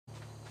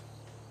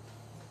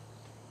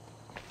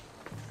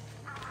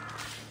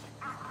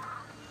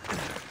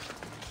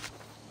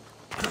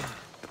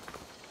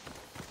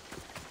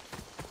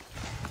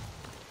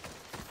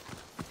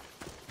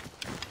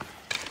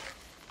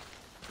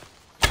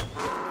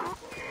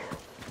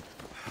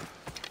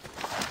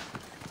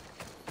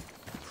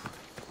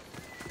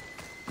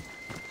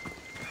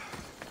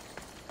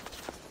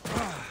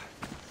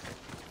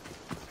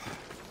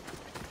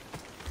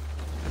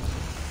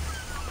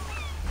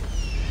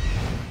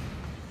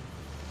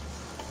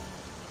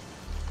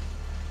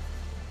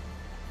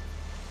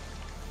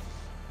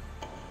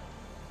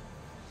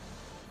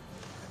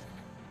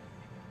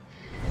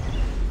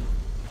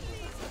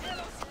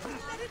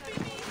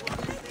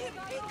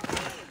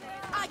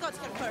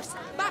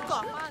Back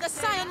off! The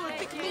Scion will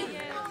pick me!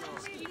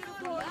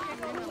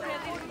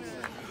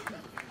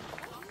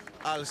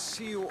 I'll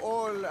see you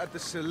all at the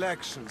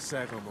selection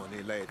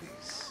ceremony,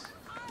 ladies.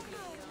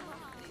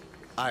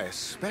 I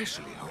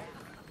especially hope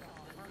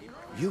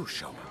you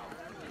show up.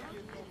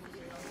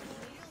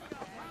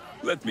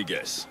 Let me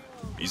guess.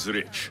 He's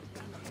rich.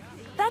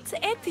 That's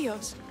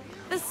Etios,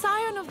 the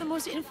scion of the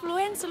most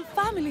influential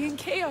family in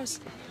Chaos.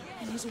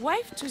 And his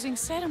wife-choosing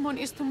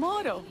ceremony is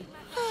tomorrow.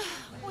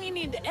 We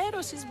need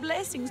Eros'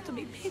 blessings to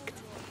be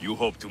picked. You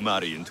hope to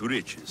marry into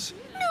riches.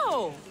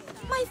 No!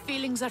 My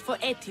feelings are for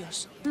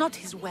Etios, not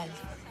his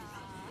wealth.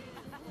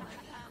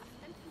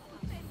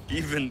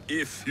 Even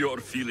if your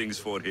feelings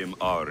for him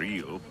are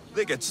real,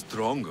 they get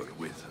stronger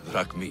with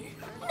Drachmi.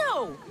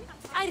 No!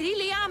 I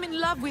really am in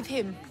love with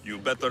him. You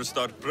better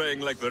start praying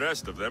like the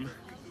rest of them.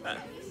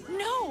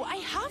 No, I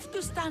have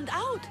to stand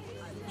out.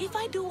 If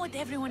I do what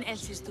everyone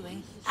else is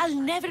doing, I'll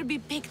never be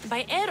picked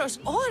by Eros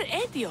or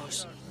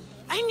Etios.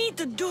 I need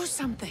to do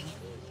something.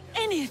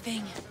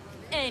 Anything.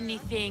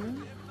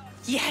 Anything?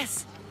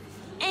 Yes,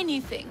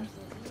 anything.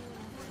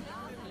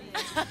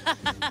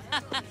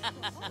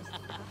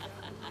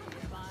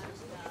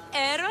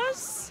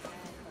 Eros?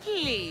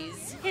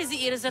 Please. His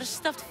ears are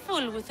stuffed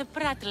full with the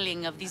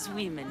prattling of these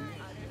women.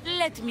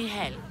 Let me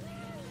help.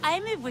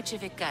 I'm a witch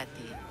of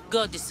Hecate,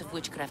 goddess of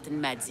witchcraft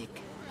and magic.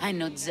 I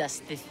know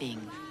just the thing.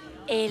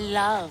 A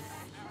love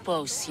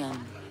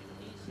potion.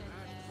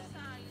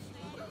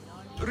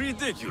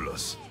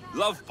 Ridiculous.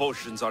 Love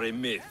potions are a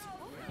myth.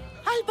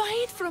 I'll buy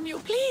it from you,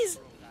 please.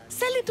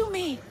 Sell it to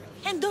me.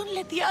 And don't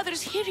let the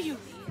others hear you.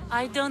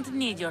 I don't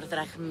need your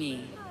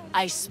drachmi.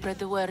 I spread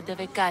the word of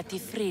Hecate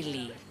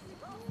freely.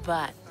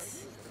 But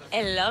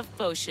a love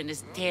potion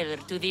is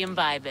tailored to the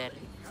imbiber.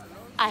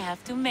 I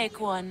have to make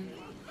one.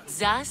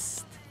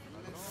 Just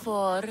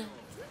for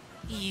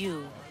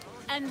you.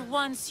 And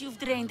once you've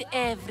drained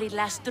every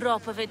last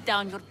drop of it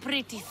down your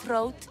pretty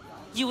throat,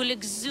 you will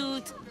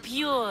exude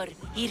pure,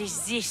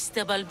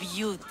 irresistible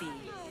beauty.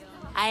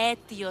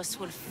 Aetios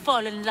will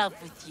fall in love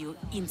with you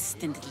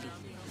instantly.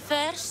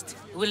 First,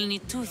 we'll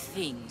need two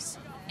things.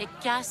 A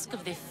cask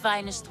of the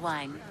finest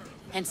wine,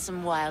 and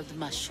some wild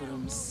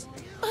mushrooms.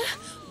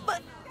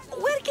 But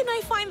where can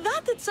I find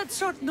that at such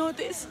short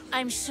notice?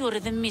 I'm sure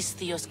the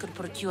Misthios could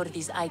procure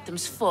these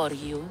items for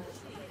you.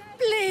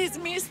 Please,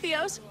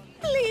 Misthios.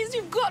 Please,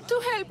 you've got to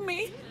help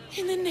me.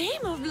 In the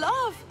name of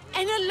love,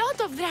 and a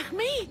lot of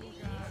drachmi.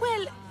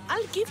 Well,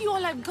 I'll give you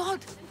all I've got.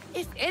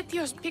 If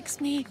Etios picks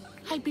me,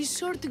 I'll be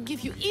sure to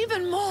give you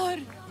even more.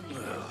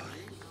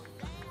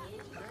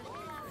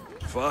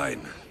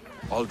 Fine.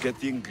 I'll get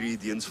the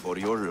ingredients for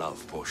your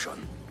love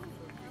potion.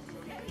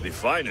 The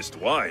finest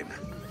wine?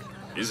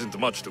 Isn't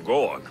much to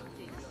go on.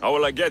 How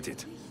will I get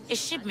it? A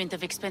shipment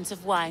of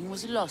expensive wine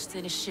was lost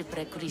in a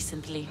shipwreck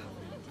recently.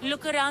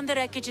 Look around the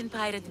wreckage in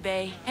Pirate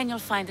Bay, and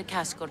you'll find a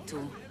cask or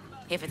two.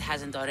 If it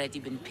hasn't already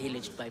been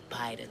pillaged by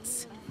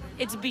pirates.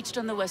 It's beached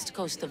on the west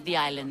coast of the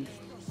island.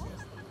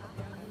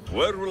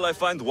 Where will I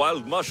find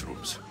wild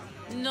mushrooms?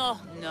 No.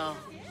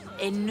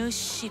 A new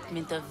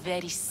shipment of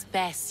very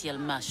special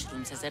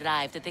mushrooms has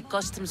arrived at the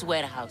customs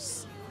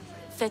warehouse.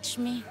 Fetch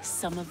me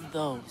some of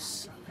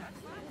those.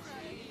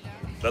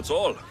 That's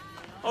all.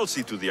 I'll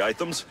see to the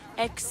items.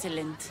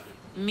 Excellent.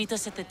 Meet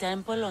us at the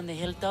temple on the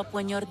hilltop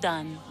when you're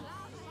done.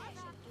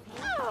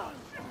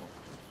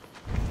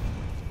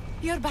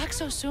 You're back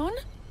so soon?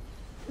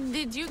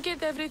 Did you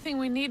get everything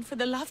we need for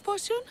the love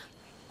potion?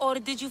 Or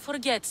did you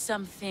forget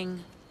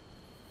something?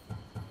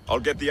 I'll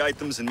get the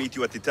items and meet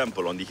you at the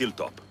temple on the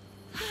hilltop.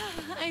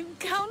 I'm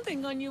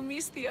counting on you,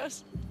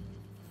 Misthios.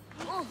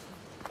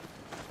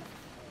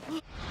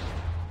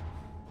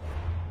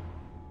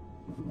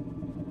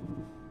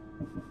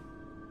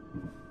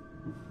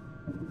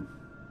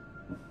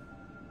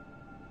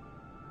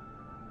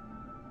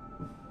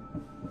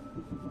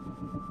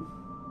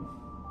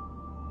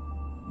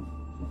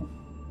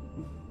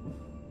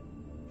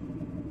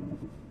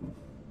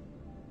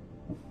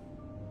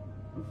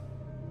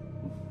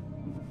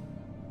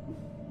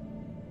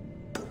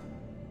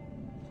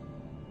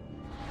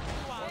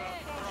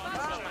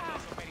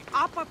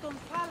 Άπα τον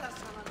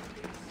θάλασσα να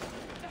δεις.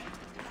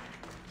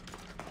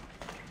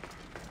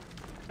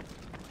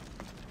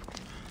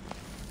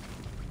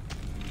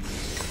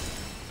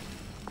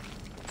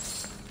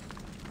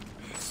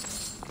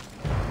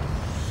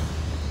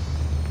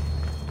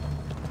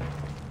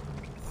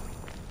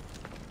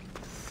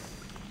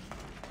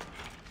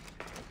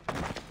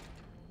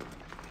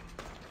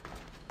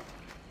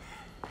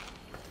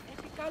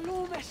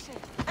 Επικαλούμεσαι.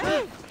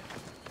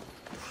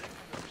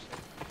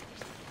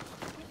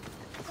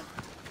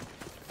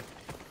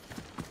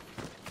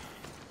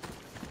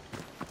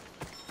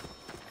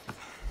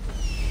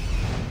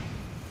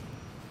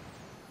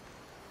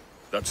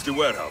 That's the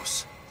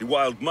warehouse. The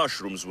wild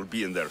mushrooms will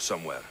be in there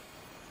somewhere.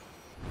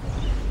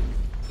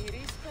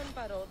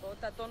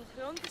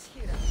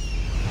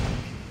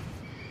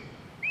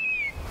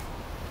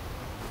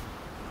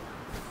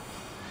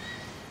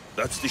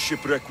 That's the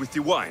shipwreck with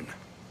the wine.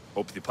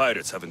 Hope the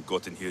pirates haven't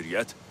gotten here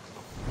yet.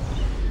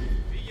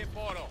 Πήγε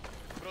πόρο.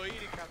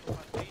 Προήρη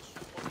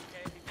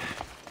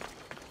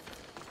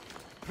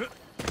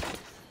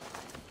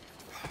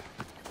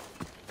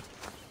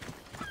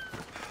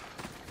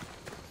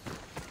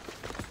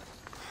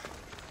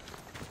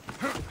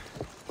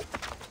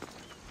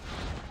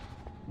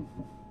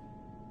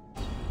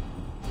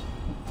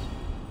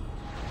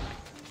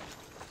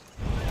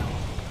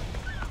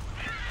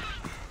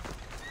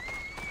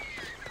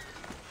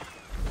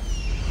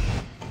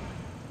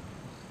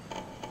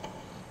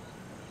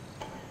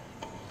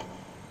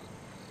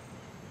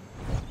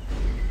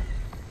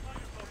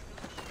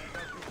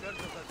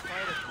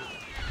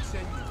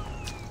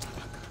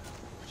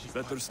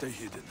Better stay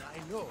hidden.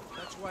 I know,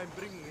 that's why I'm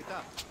bringing it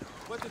up.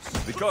 But it's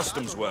The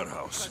customs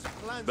warehouse.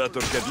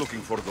 Better get looking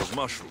for those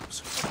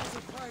mushrooms.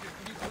 I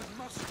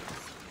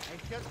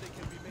guess they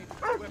can be made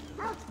into a weapon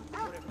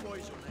or a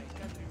poison. I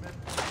can't remember.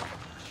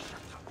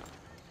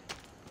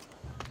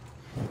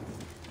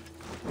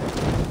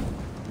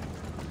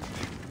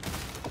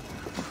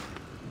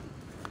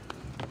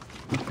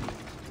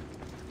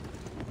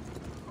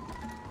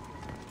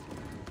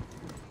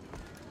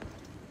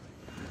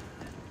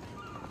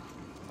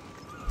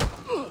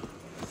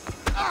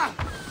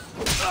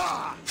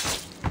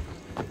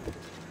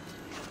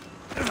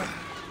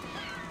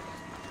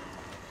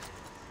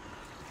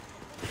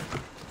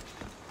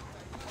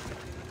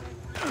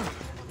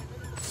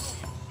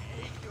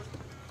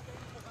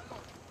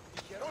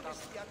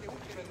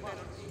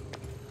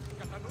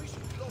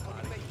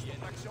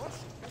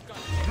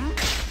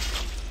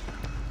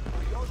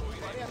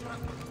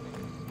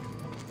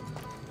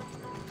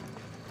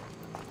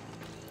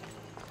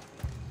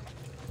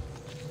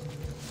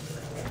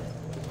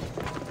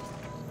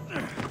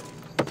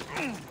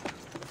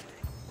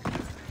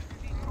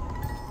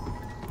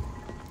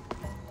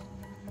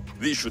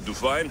 These should do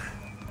fine,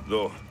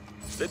 though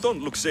they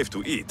don't look safe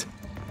to eat.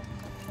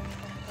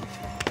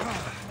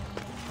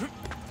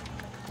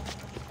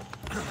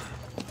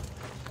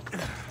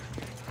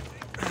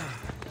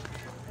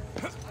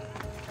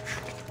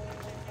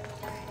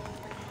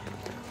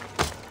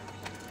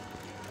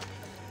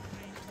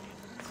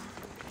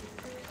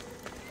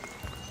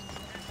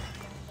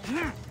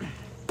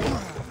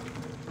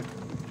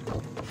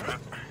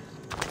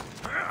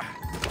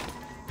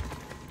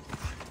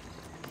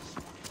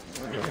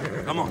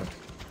 Come on.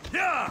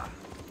 Yeah!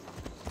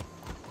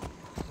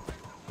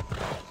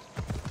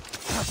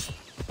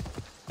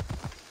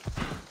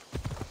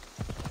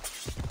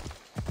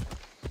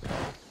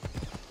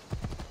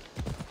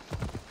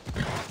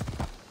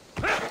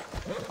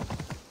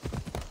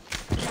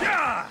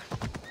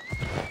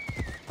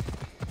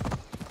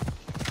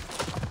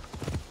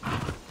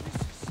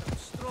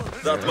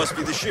 That must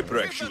be the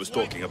shipwreck she was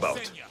talking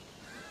about.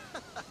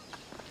 I'm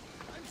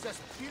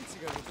just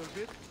pilching a little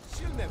bit.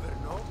 She'll never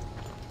know.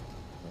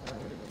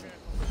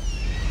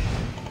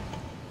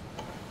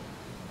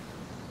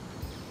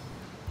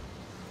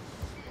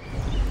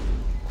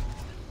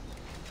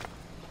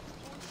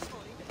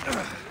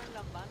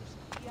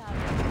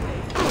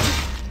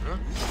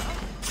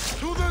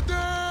 To the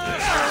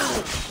death!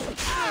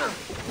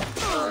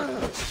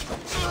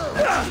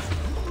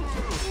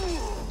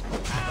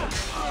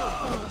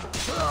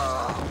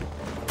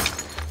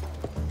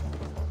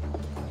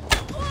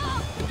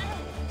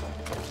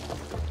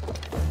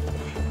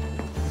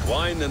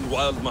 Wine and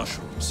wild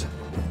mushrooms.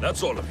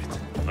 That's all of it.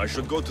 I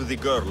should go to the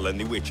girl and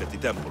the witch at the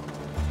temple.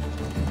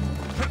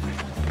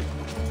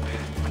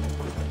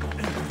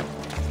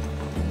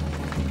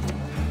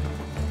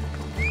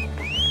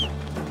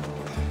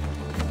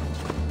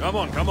 Come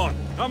on, come on,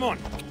 come on!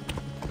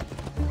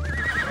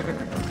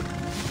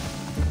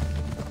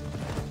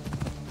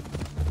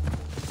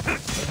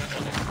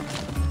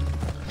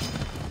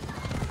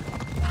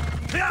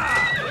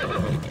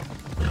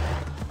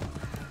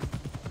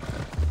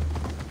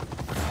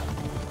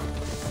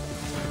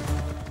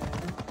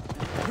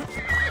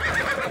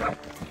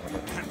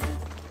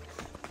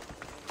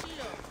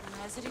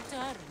 Has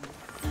returned.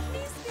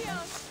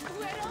 Mistios,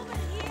 we're over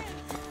here.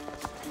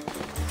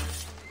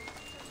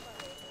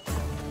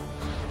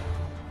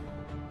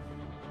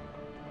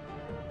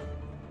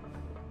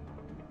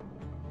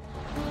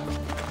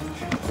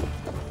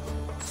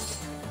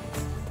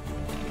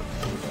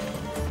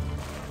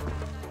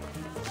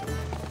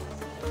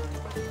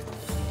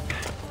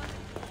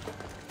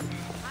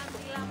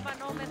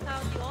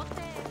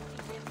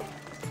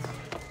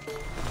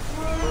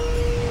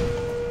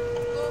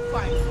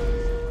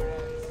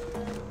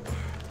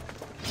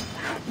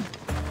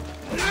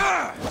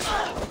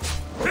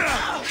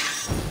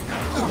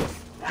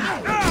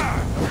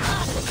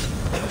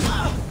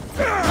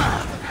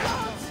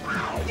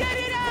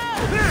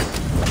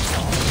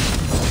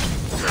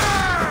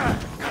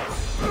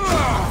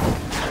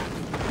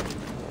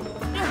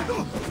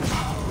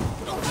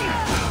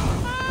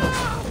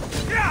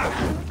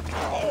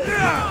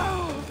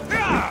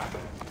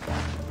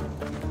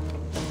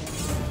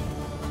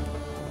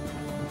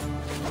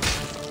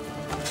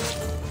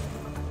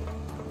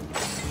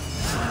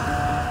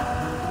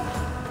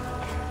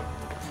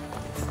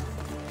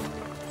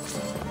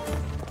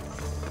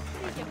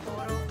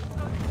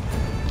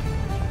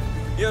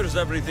 Here's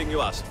everything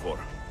you asked for.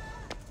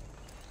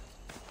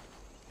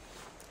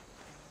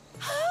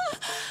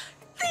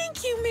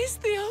 Thank you,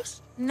 Misthios.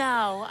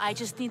 Now, I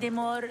just need a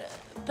more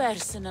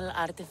personal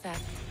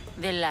artifact.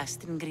 The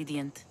last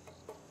ingredient.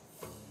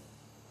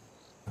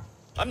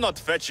 I'm not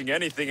fetching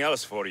anything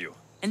else for you.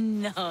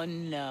 No,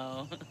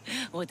 no.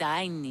 What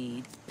I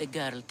need, the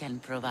girl can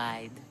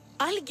provide.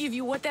 I'll give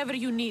you whatever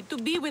you need to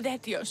be with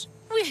Etios.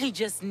 We'll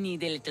just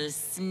need a little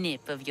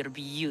snip of your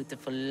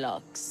beautiful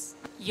locks.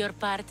 Your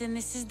part in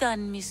this is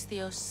done,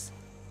 Misthios.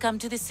 Come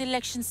to the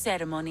selection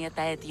ceremony at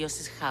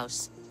Aetios'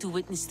 house to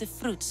witness the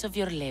fruits of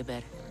your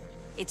labor.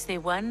 It's the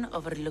one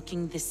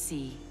overlooking the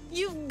sea.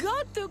 You've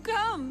got to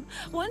come.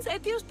 Once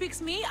Etios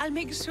picks me, I'll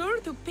make sure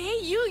to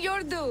pay you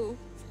your due.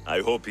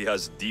 I hope he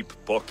has deep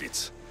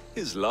pockets.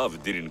 His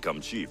love didn't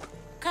come cheap.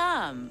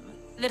 Come.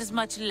 There's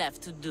much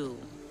left to do.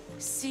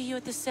 See you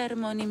at the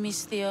ceremony,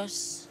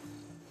 Misthios.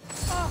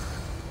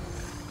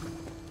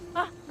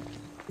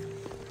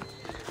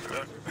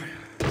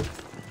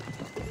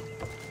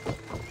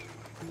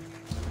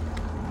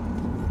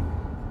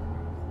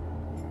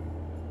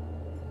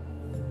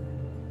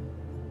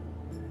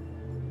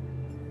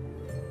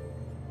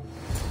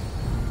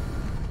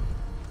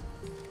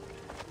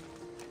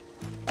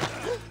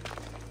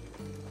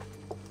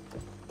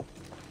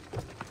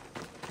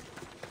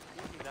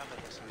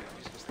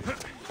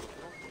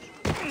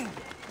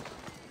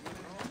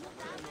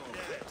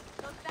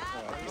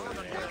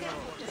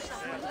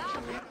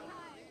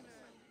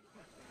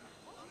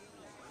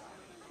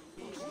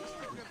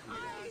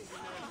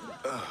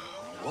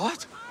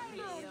 What?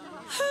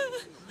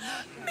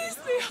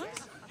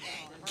 Misthios,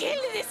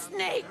 kill the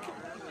snake.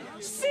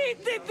 She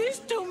did this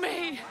to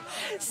me.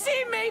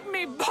 She made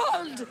me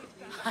bald.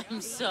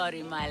 I'm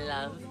sorry, my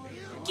love.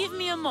 Give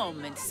me a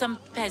moment. Some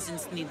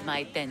peasants need my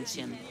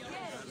attention.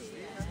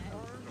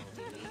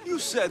 You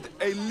said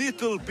a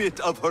little bit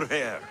of her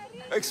hair.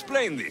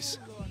 Explain this.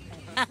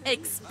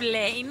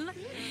 Explain?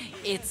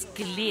 It's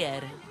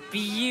clear,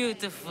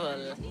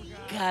 beautiful,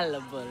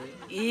 gullible,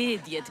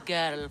 idiot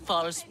girl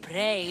falls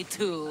prey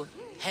to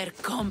her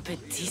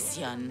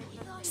competition.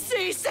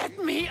 She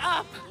set me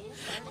up.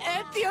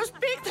 Etios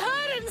picked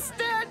her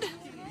instead.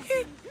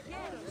 He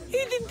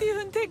didn't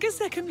even take a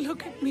second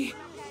look at me.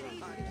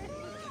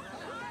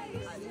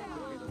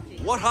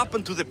 What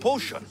happened to the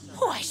potion?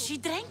 Why, she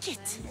drank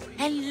it.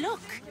 And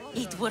look,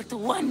 it worked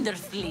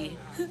wonderfully.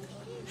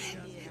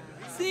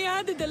 She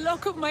added a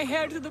lock of my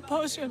hair to the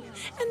potion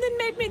and then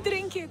made me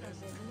drink it.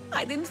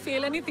 I didn't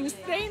feel anything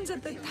strange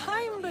at the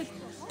time, but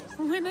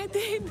when I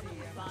did,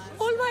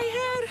 all my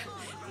hair,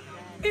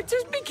 it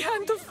just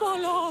began to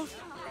fall off.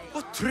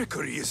 What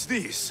trickery is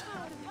this?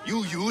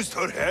 You used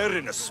her hair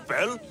in a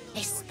spell?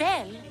 A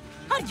spell?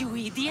 Are you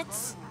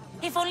idiots?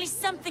 If only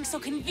something so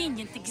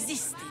convenient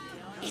existed.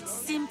 It's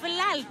simple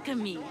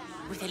alchemy.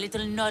 With a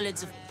little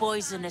knowledge of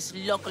poisonous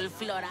local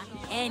flora,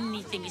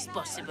 anything is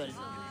possible.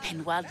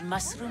 And wild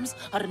mushrooms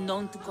are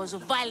known to cause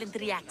violent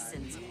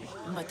reactions.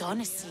 But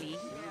honestly,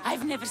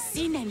 I've never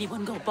seen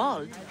anyone go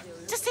bald.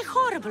 Just a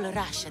horrible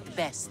rash at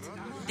best.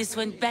 This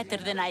went better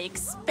than I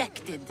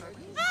expected.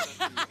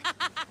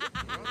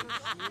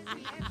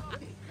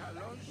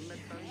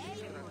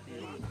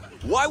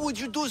 Why would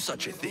you do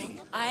such a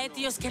thing?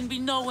 Aetios can be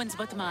no one's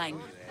but mine.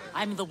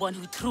 I'm the one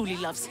who truly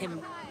loves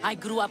him. I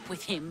grew up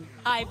with him.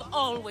 I've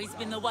always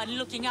been the one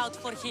looking out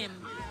for him.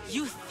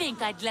 You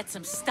think I'd let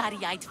some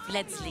starry-eyed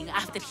fledgling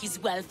after his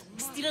wealth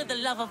steal the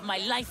love of my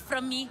life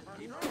from me?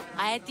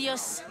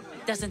 Aetios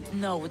doesn't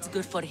know what's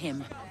good for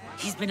him.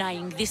 He's been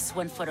eyeing this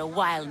one for a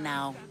while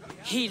now.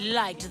 He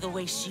liked the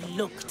way she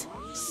looked,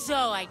 so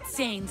I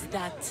changed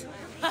that.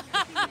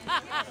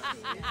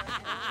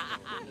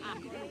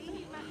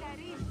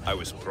 I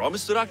was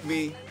promised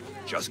Rakmi.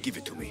 Just give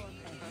it to me.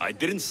 I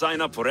didn't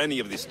sign up for any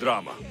of this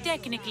drama.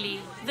 Technically,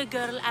 the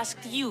girl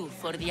asked you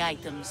for the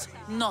items,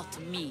 not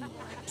me.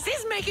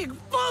 She's making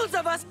fools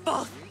of us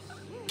both.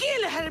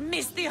 Kill her,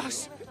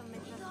 Misthios.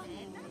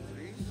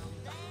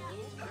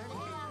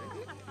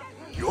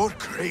 You're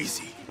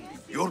crazy.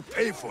 You'll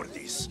pay for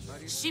this.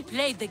 She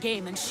played the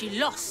game and she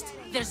lost.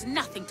 There's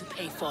nothing to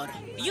pay for.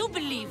 You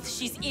believe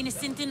she's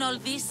innocent in all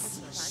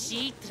this?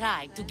 She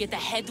tried to get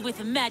ahead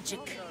with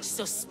magic,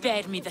 so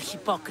spare me the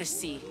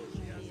hypocrisy.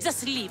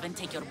 Just leave and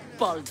take your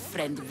bald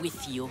friend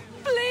with you.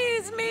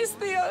 Please,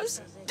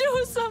 Misthios,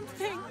 do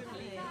something.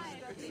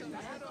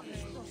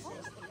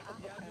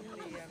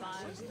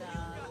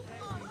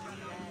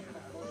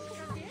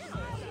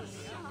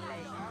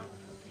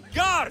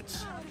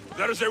 Guards!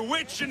 There's a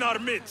witch in our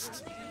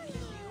midst!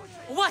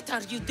 What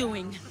are you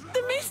doing?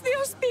 The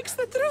Misthios speaks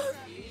the truth.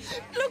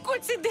 Look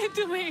what she did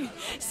to me.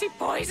 She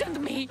poisoned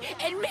me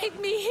and made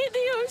me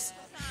hideous.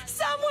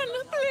 Someone,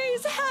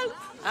 please help.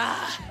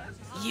 Ah,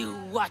 you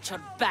watch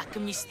your back,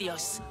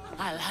 Misthios.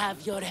 I'll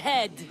have your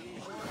head.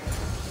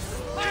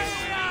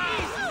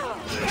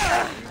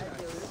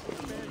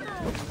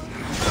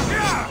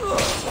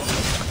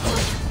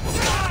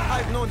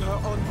 I've known her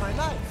all my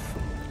life.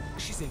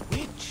 She's a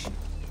witch.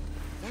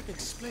 That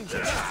explains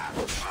it.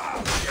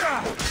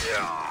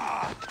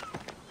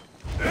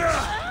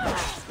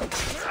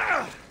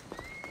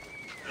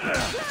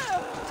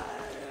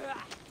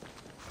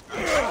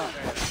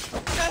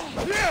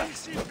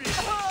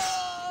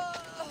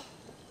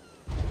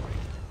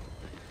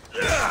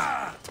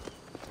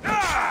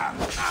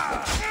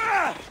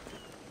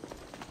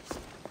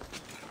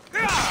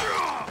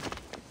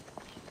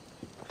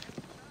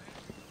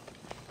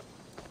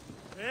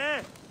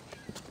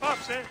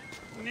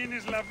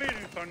 μείνεις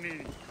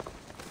λαβύρινθονή.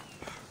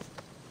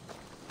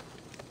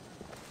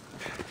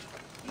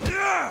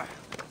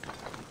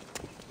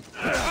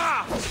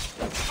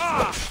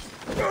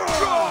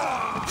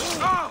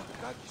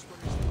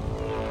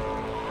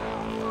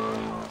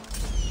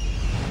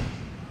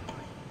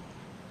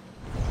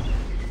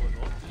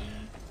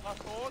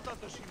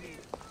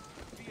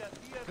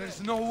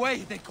 There's no way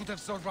they could have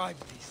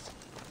survived this.